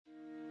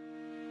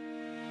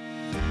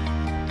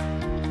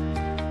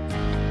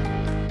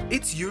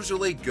It's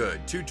usually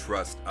good to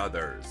trust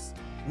others.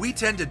 We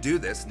tend to do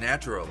this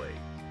naturally.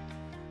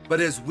 But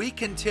as we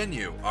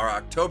continue our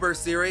October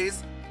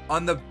series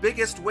on the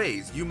biggest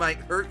ways you might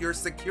hurt your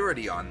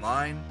security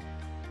online,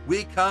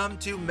 we come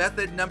to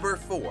method number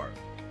 4,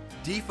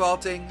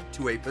 defaulting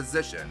to a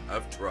position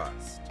of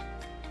trust.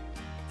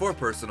 For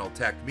Personal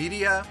Tech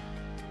Media,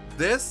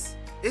 this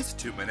is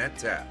 2 Minute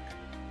Tech.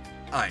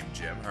 I'm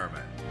Jim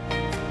Herman.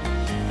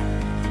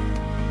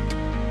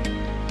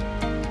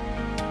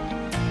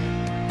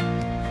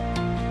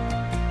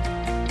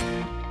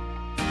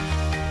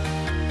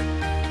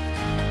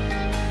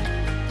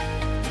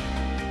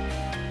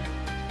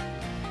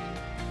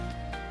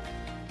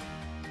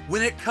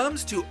 When it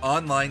comes to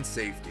online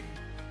safety,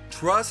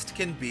 trust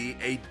can be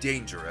a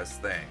dangerous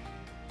thing.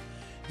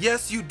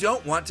 Yes, you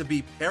don't want to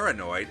be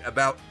paranoid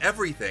about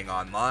everything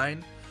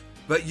online,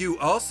 but you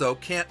also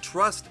can't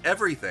trust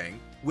everything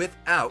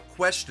without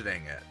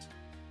questioning it.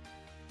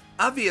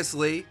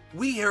 Obviously,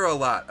 we hear a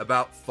lot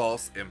about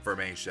false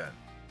information.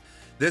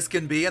 This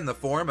can be in the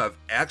form of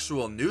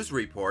actual news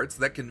reports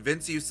that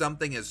convince you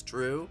something is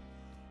true,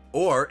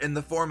 or in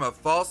the form of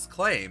false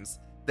claims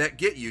that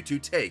get you to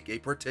take a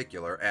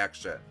particular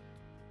action.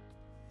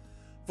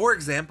 For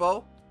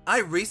example, I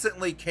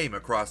recently came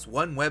across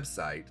one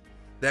website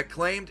that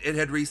claimed it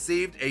had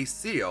received a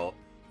seal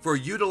for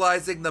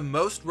utilizing the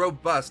most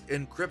robust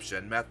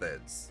encryption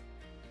methods.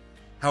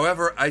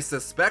 However, I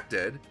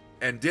suspected,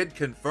 and did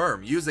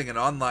confirm using an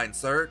online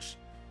search,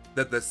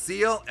 that the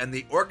seal and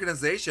the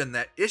organization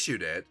that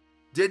issued it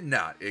did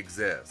not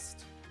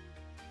exist.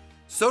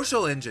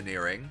 Social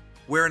engineering,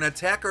 where an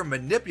attacker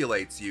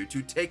manipulates you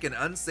to take an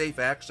unsafe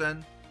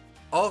action,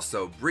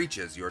 also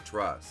breaches your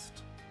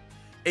trust.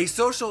 A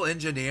social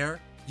engineer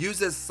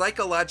uses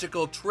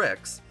psychological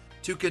tricks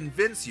to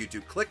convince you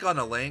to click on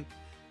a link,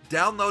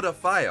 download a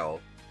file,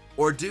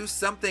 or do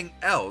something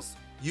else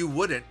you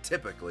wouldn't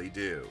typically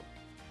do.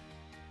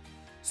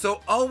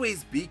 So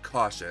always be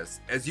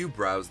cautious as you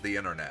browse the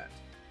internet.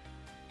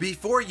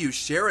 Before you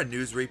share a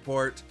news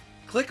report,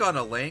 click on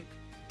a link,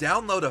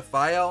 download a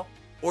file,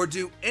 or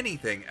do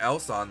anything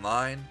else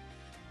online,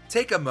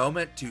 take a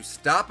moment to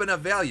stop and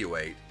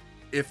evaluate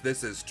if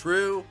this is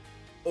true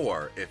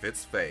or if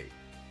it's fake.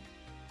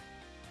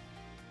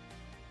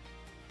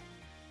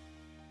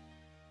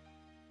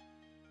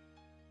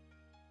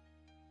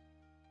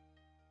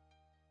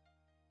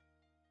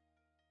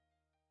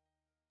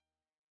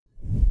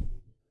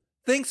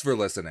 Thanks for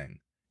listening.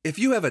 If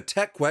you have a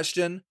tech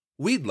question,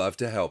 we'd love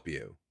to help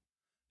you.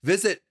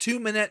 Visit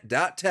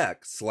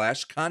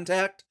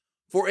 2minute.tech/contact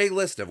for a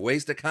list of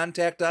ways to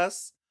contact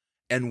us,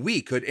 and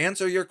we could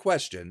answer your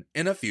question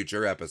in a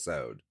future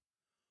episode.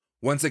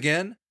 Once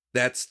again,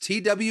 that's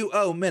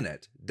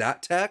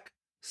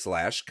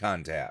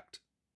TWOminute.tech/contact.